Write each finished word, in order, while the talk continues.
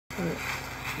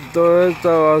Toda esta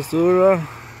basura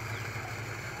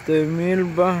de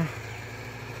milpa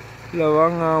la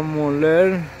van a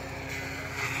moler.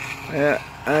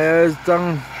 Allá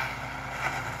están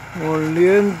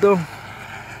moliendo.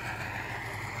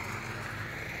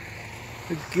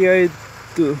 Aquí hay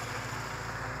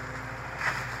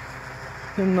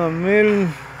una mil.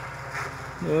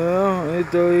 Ahí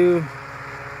estoy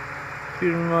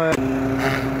firma.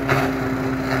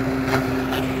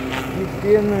 Y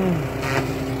tienen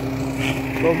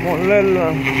para moler la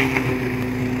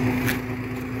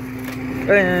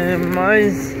caña de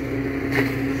maíz.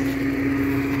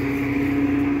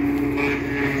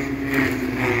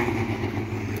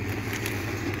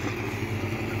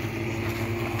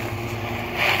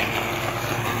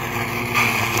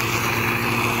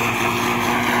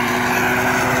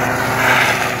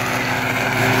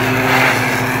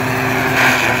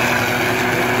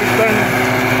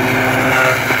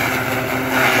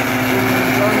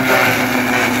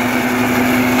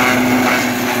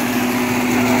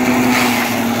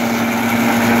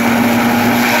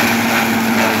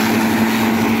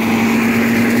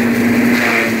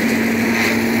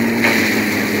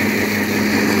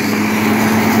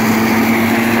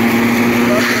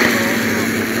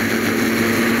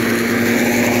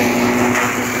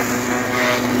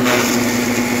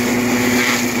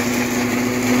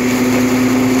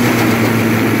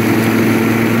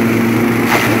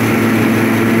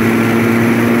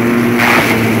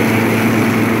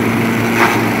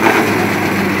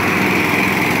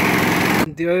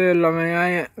 Hoy de la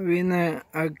mañana vine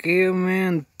aquí,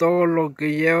 miren todo lo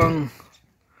que llevan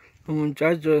los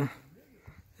muchachos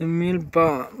de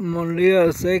milpa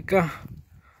molida seca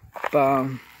para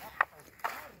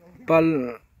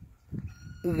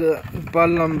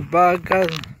las vacas.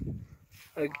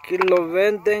 Aquí lo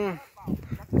venden.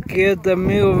 Aquí este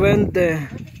amigo vende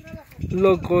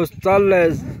los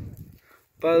costales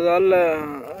para darle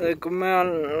de comer a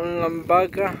las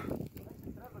vacas.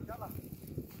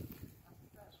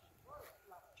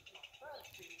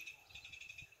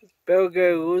 Espero que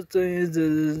les guste y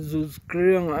se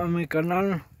suscriban a mi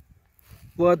canal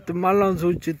Guatemala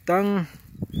Suchitán.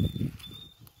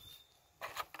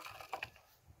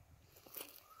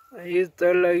 Ahí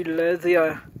está la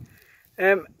iglesia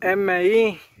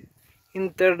MI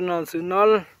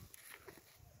Internacional.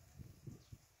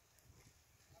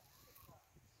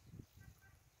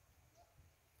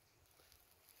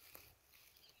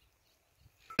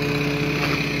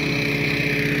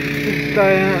 Está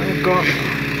con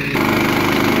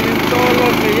todo lo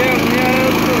que llevan, mira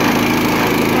esto.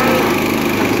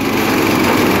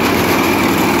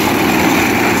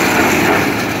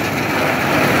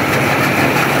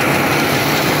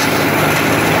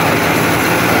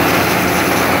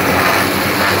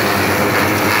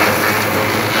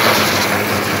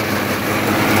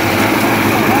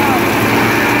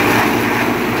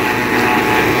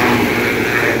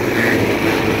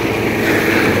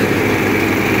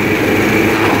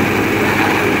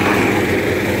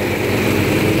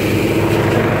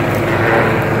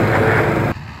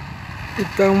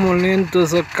 Están moliendo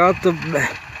zacate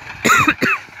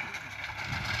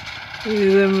y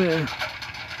de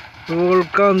mi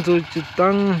volcán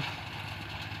Suchitán.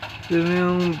 Se ve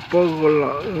un poco la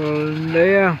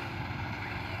aldea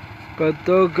para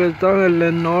todos que están en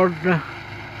el norte.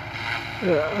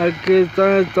 Aquí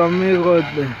están estos amigos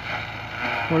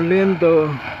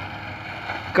moliendo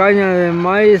caña de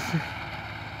maíz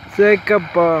seca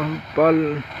para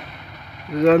el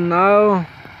ganado.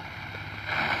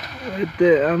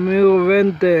 Este amigo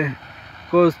vende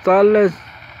costales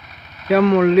ya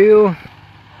molido.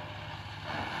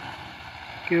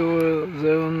 Aquí voy a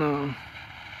hacer una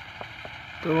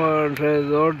toma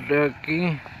alrededor de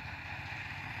aquí.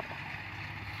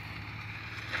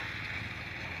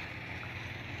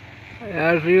 Allá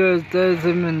arriba está el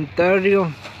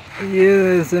cementerio. Y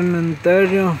el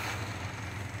cementerio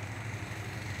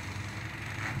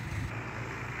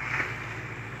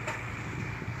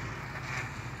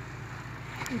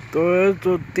todo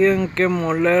esto tienen que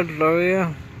moler todavía.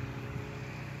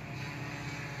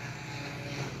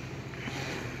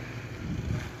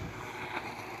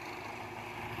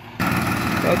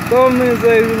 A todos mis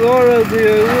seguidores, si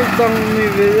les gustan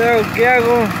mis videos que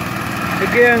hago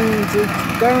aquí en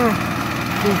Suchitán,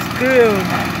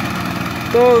 suscriban.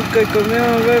 Todos que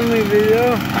comienzan a ver mis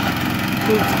videos,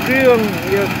 suscriban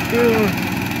y activen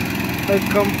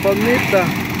la campanita.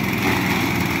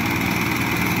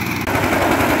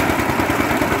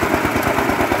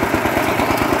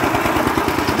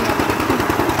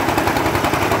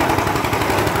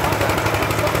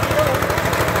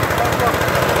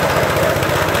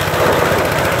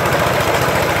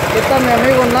 está mi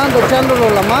amigo Nando echándolo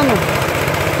la mano.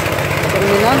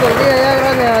 Terminando el día ya,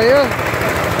 gracias a Dios.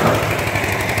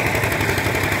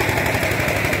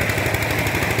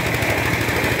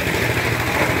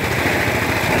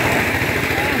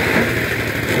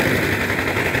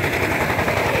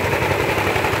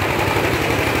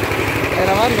 Está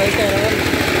grabando, ahí está grabando.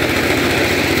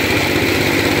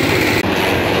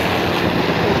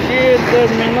 Aquí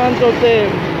terminando de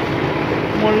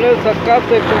moler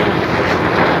zacate con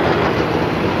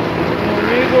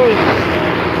amigos.